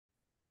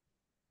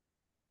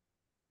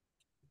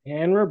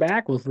And we're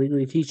back with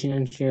Legally Teaching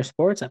Engineer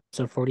Sports,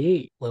 episode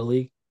 48. Little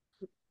League,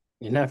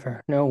 you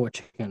never know what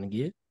you're going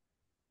to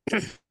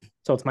get.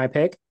 So it's my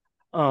pick.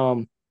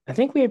 I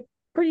think we have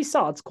pretty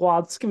solid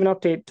squads. Let's give an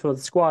update to what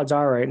the squads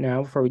are right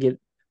now before we get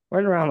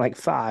right around like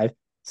five.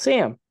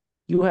 Sam,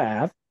 you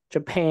have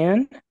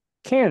Japan,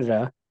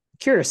 Canada,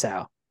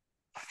 Curacao,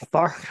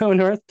 Fargo,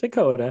 North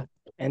Dakota,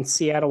 and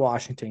Seattle,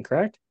 Washington,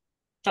 correct?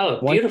 Oh,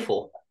 One,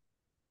 beautiful.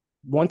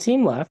 one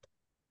team left.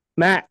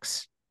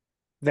 Max,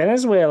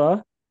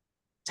 Venezuela,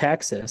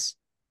 Texas,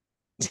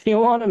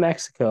 Tijuana,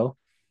 Mexico,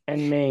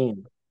 and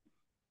Maine.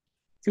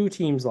 Two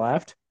teams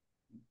left.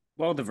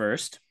 Well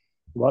diversed.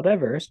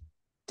 Whatever.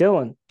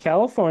 Dylan,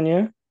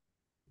 California,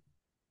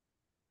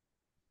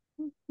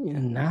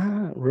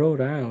 not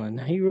Rhode Island.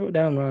 He wrote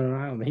down Rhode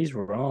Island, but he's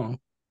wrong.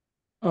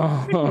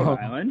 Rhode Oh,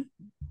 Island.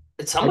 have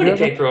you Somebody ever?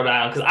 picked Rhode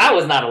Island because I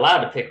was not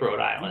allowed to pick Rhode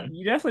You, Island.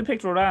 you definitely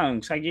picked Rhode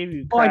Island because I gave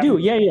you Oh, I crap. do.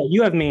 Yeah, yeah.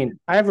 You have Maine.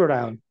 I have Rhode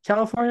Island.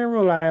 California,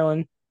 Rhode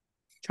Island,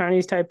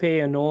 Chinese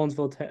Taipei, and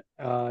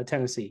Nolensville,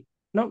 Tennessee.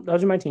 Nope,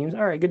 those are my teams.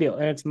 All right, good deal.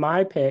 And it's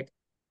my pick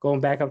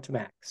going back up to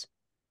Max.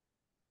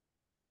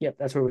 Yep,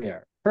 that's where we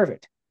are.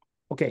 Perfect.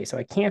 Okay, so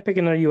I can't pick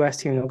another U.S.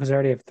 team though because I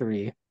already have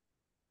three.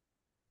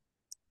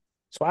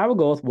 So I will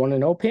go with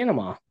 1-0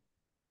 Panama.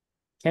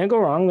 Can't go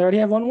wrong. They already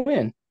have one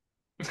win.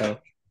 So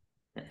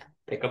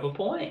Pick up a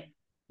point.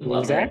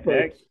 Love Good it. exactly.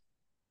 pick.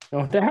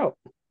 No doubt.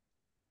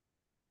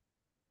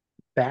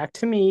 Back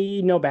to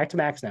me. No, back to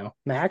Max now.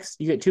 Max,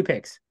 you get two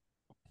picks.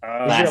 These are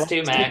your Um, Last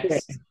two, last two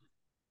Max. picks.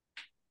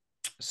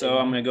 so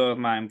I'm gonna go with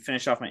my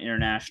finish off my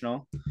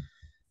international.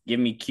 Give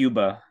me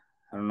Cuba.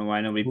 I don't know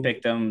why nobody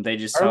picked them. They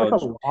just Are like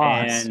held a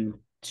loss. Japan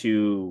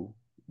to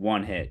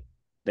one hit.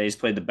 They just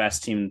played the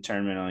best team in the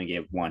tournament, only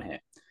gave one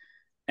hit.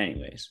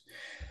 Anyways,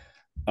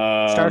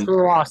 Starts um, with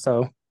a loss,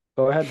 though.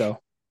 Go ahead, though.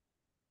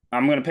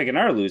 I'm gonna pick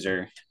another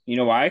loser. You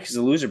know why? Because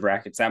the loser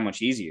bracket's that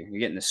much easier. You're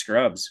getting the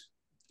scrubs.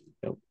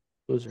 Nope.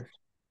 Losers.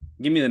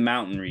 Give me the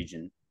mountain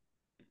region.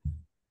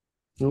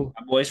 Nope.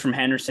 My boys from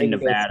Henderson,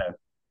 Vegas. Nevada.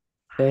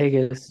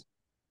 Vegas.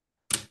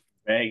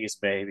 Vegas,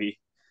 baby.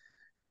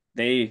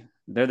 They're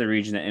the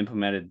region that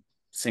implemented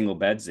single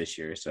beds this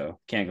year, so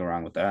can't go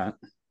wrong with that.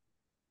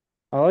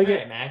 I like All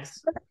right, it.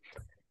 Max.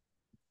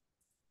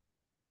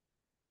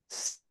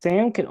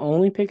 Sam can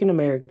only pick an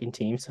American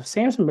team. So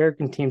Sam's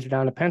American teams are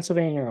down to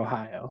Pennsylvania or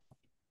Ohio.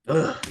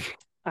 Ugh.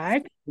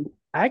 I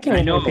I can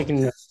And I only know, pick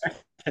an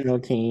national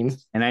team.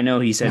 and I know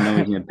he said no,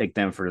 he's gonna pick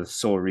them for the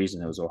sole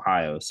reason it was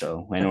Ohio,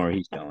 so I know where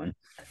he's going.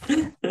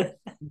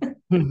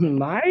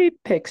 My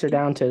picks are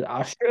down to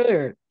Australia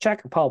or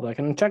Czech Republic,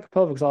 and the Czech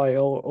Republic's already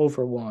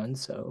over one.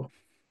 So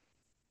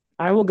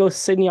I will go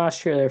Sydney,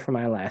 Australia for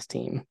my last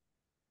team.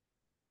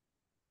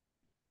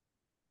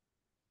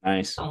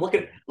 Nice. I'm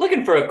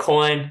looking for a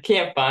coin.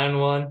 Can't find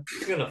one.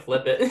 I'm gonna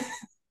flip it.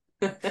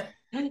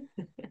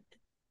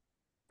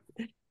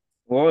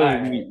 All Well,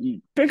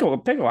 right. pick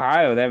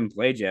Ohio. They haven't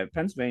played yet.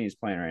 Pennsylvania's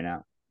playing right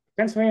now.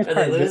 Pennsylvania's Are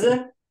they probably good.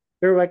 losing?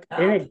 They're like in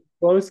Oh, a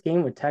close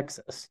game with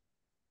Texas.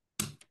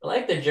 I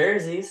like the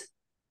jerseys.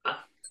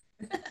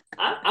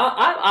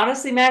 I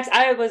honestly, Max,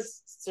 I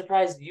was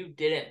surprised you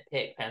didn't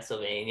pick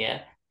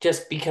Pennsylvania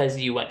just because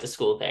you went to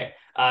school there.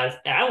 And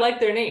I like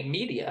their name,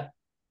 Media.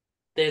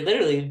 They're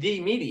literally the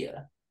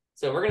media.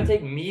 So we're gonna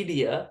take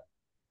Media,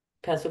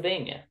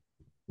 Pennsylvania.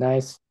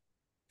 Nice.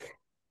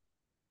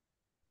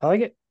 I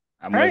like it.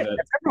 I'm All with right, it.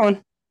 that's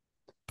everyone.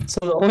 So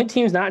the only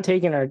teams not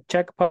taking are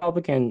Czech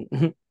Republic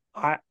and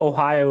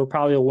Ohio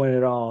probably will win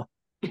it all.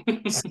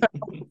 So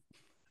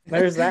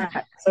there's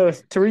that. So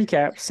to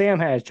recap, Sam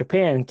has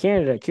Japan,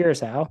 Canada,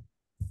 Curacao,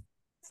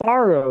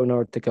 Fargo,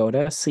 North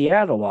Dakota,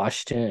 Seattle,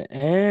 Washington,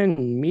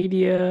 and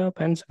Media,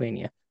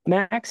 Pennsylvania.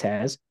 Max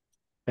has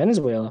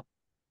Venezuela,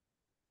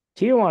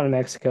 Tijuana,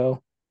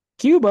 Mexico,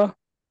 Cuba,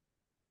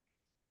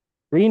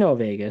 Reno,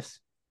 Vegas,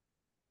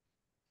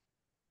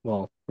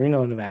 well,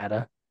 Reno,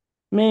 Nevada,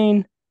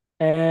 Maine,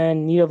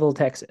 and Needville,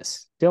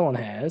 Texas. Dylan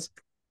has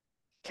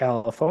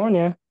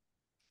California,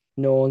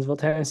 Nolensville,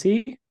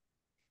 Tennessee,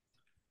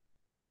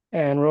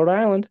 and Rhode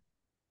Island,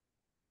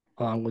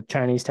 along with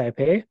Chinese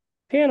Taipei,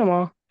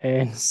 Panama,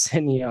 and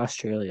Sydney,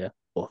 Australia.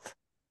 Oof.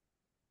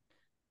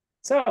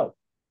 So,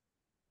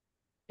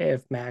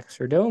 if Max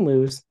or Dylan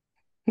lose,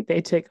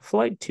 they take a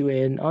flight to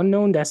an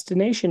unknown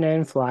destination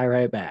and fly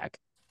right back.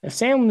 If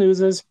Sam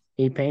loses,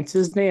 he paints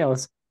his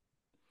nails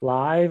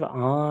live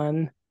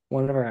on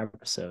one of our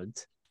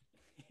episodes.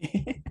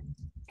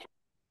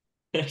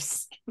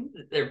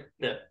 They're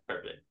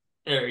perfect.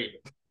 They're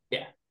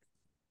yeah.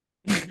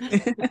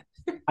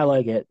 I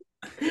like it.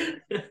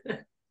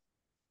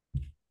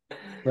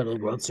 Little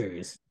World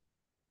Series.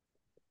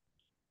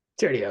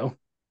 Cheerio.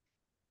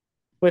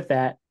 With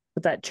that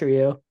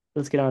cheerio,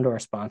 let's get on to our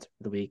sponsor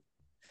for the week.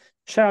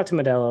 Shout out to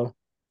Modelo.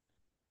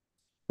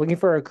 Looking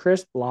for a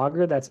crisp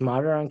lager that's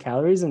moderate on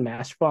calories and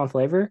masterful on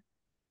flavor?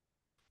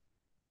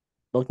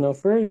 Look no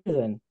further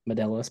than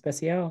Modelo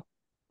Especial.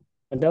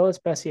 Modelo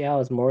Especial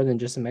is more than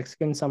just a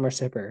Mexican summer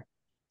sipper.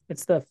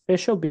 It's the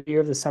official beer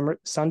of the summer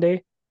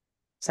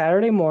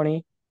Saturday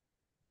morning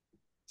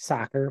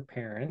soccer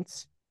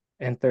parents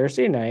And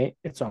Thursday night,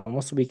 it's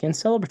almost weekend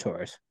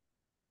celebratories.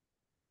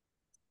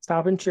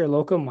 Stop into your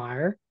local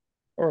Meijer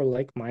or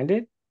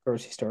like-minded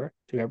grocery store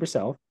to grab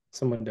yourself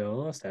some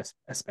Modelo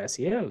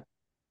Especial.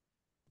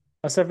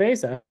 A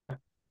cerveza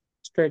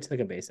straight to the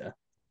cabeza.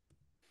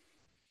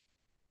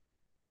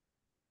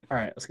 All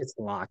right, let's get to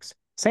the locks.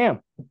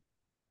 Sam,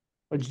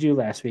 what did you do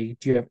last week?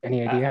 Do you have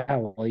any idea how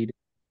well you did?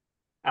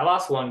 I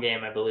lost one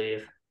game, I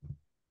believe.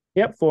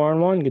 Yep,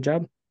 4-1. Good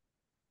job.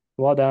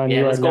 Well done. Yeah,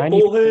 You are let's go 90.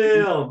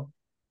 Fulham.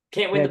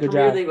 Can't win Yeah, the good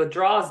Premier job. League with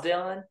draws,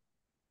 Dylan.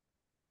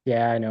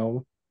 Yeah, I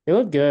know. They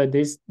look good.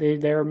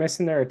 They were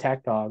missing their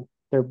attack dog.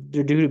 They're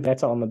due to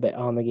bets on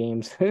the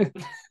games.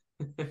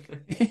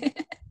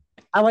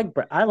 I like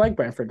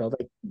Brentford though.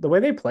 Like the way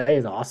they play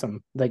is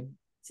awesome. Like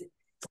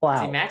full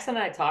See, out. Max and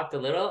I talked a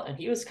little, and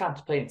he was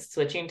contemplating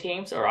switching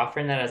teams or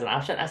offering that as an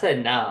option. I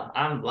said, no,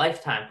 I'm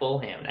lifetime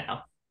Fulham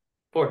now,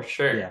 for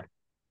sure. Yeah,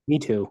 me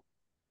too.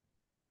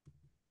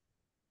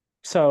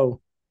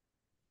 So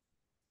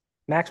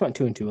Max went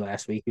 2-2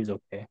 last week. He was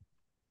okay.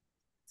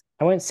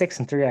 I went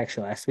 6-3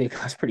 actually last week.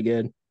 That's pretty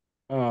good.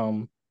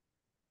 Um,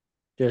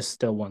 just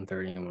still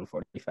 130 and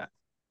 145.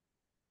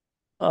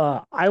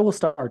 I will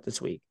start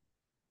this week.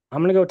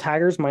 I'm gonna go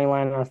Tigers money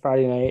line on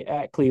Friday night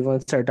at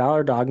Cleveland. It's our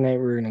dollar dog night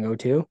we're gonna go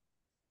to.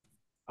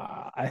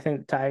 I think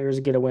the Tigers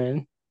get a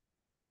win.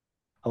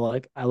 I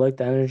like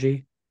the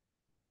energy.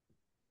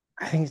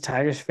 I think the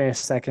Tigers finish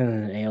second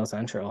in the AL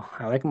Central.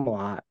 I like them a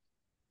lot.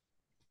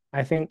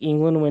 I think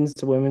England wins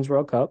the Women's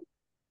World Cup.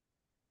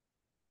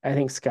 I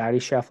think Scotty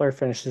Scheffler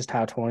finishes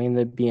top 20 in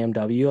the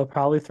BMW. I'll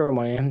probably throw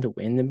money on him to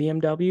win the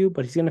BMW,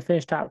 but he's going to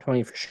finish top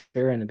 20 for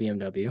sure in the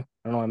BMW. I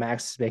don't know why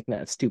Max is making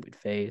that stupid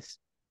face.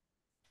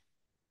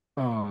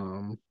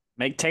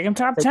 Take him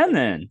top 10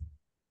 then.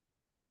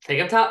 Take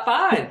him top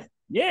 5.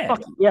 Yeah.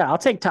 Yeah, I'll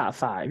take top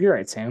 5. You're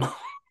right, Sam.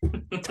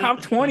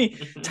 Top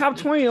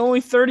 20,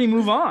 only 30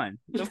 move on.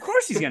 Of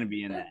course he's going to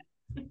be in that.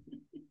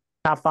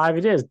 Top 5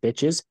 it is,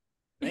 bitches.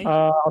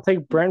 I'll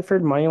take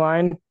Brentford money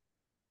line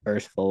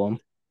versus Fulham.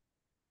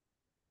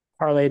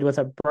 Parlayed with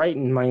a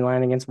Brighton money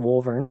line against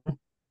Wolverhampton,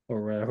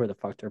 or who the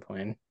fuck they're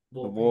playing. The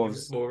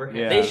Wolves.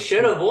 Yeah. They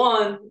should have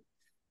won.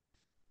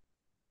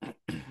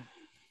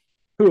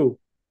 Who?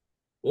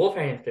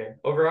 Wolverhampton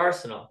over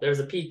Arsenal. There was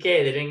a PK.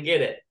 They didn't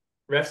get it.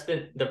 All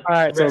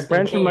right, so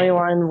Brentford money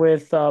line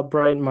with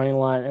Brighton money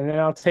line, and then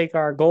I'll take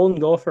our golden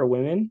goal for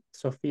women.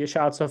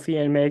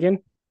 Sophia and Megan.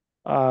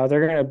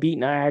 They're gonna beat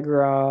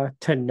Niagara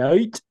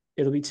tonight.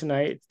 It'll be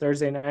tonight,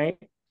 Thursday night.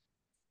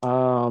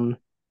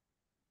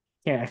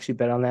 Can't actually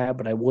bet on that,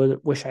 but I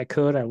wish I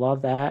could. I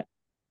love that.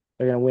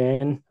 They're gonna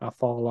win. I'll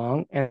follow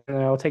along, and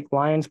then I'll take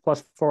Lions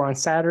 +4 on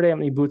Saturday. I'm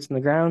gonna be boots on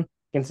the ground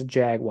against the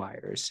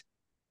Jaguars.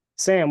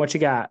 Sam, what you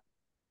got?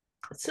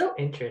 It's so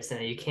interesting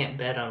that you can't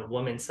bet on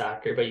women's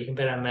soccer, but you can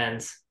bet on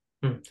men's.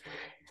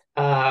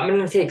 I'm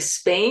going to take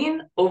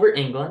Spain over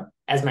England,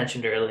 as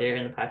mentioned earlier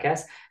in the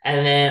podcast.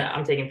 And then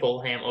I'm taking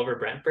Fulham over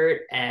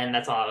Brentford. And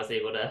that's all I was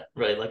able to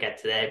really look at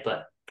today.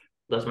 But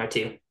those are my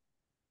 2.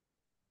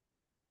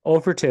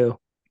 0-2.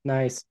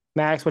 Nice.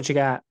 Max, what you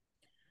got?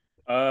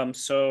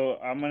 So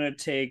I'm going to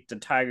take the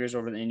Tigers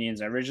over the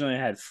Indians. I originally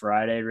had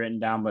Friday written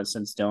down, but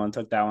since Dylan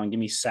took that one,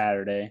 give me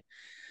Saturday.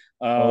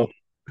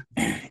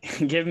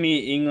 Give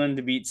me England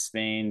to beat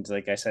Spain,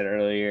 like I said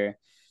earlier.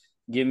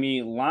 Give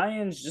me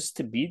Lions just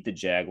to beat the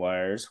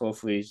Jaguars.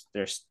 Hopefully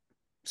their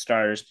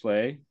starters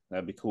play.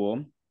 That'd be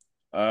cool.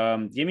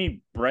 Give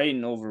me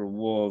Brighton over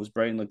Wolves.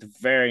 Brighton looked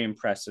very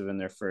impressive in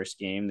their first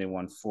game. They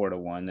won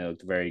 4-1. They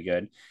looked very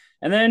good.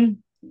 And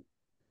then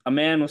a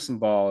man with some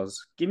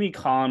balls. Give me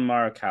Colin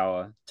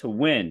Morikawa to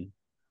win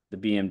the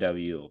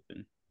BMW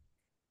Open.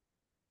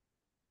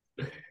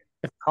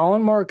 If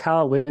Colin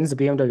Morikawa wins the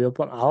BMW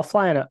Open, I'll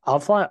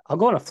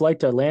go on a flight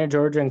to Atlanta,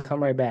 Georgia, and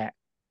come right back.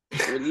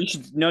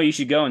 You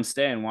should go and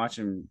stay and watch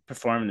him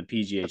perform in the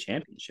PGA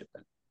Championship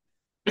then.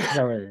 Is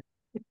that what it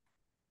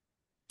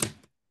is?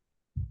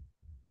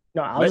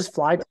 No, I'll just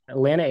fly to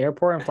Atlanta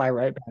Airport and fly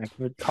right back.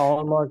 If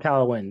Colin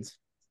Morikawa wins.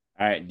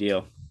 All right,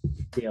 deal.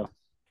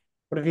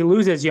 But if he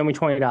loses, you owe me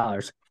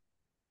 $20.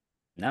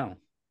 No.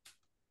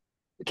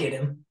 Get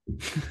him.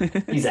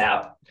 He's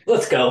out.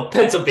 Let's go.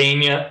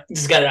 Pennsylvania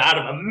just got out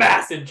of a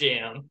massive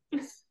jam.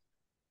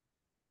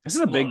 This is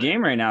a big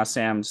game right now,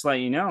 Sam. Just let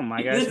you know,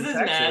 my guys. This is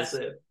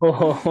massive.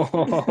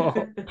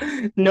 Oh,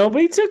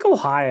 nobody took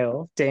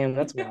Ohio. Damn,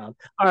 that's wild.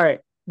 All right,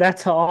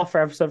 that's all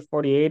for episode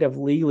 48 of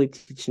Legally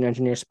Teaching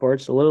Engineer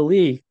Sports, a little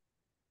league.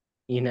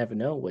 You never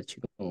know what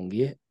you're gonna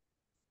get.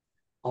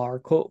 Our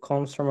quote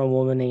comes from a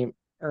woman named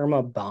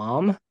Irma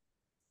Baum.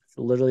 It's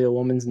literally a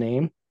woman's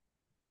name.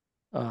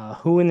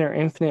 Who in their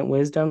infinite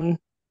wisdom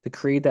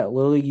decreed that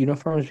little league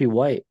uniforms be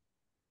white?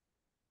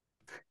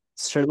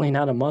 Certainly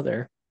not a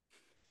mother.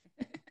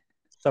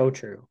 So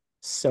true.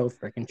 So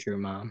freaking true,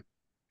 Mom.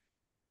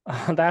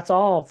 That's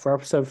all for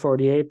episode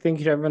 48. Thank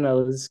you to everyone that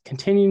is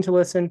continuing to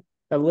listen,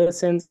 that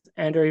listens,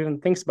 and or even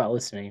thinks about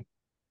listening.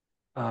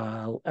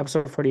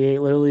 Episode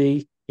 48,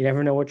 literally, you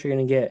never know what you're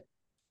going to get.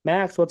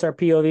 Max, what's our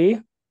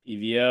POV?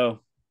 PVO.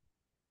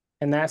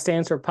 And that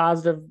stands for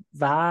positive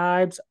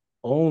vibes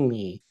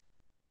only.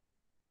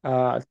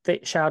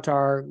 Shout out to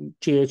our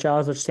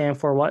GHLs, which stand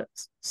for what,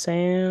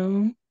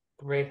 Sam?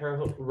 Great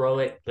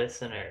heroic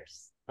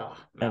listeners. Oh, Thank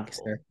you,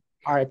 mouthful. sir.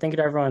 All right. Thank you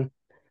to everyone.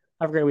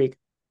 Have a great week.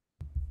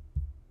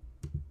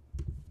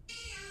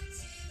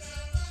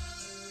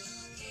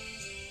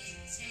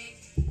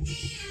 Take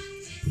me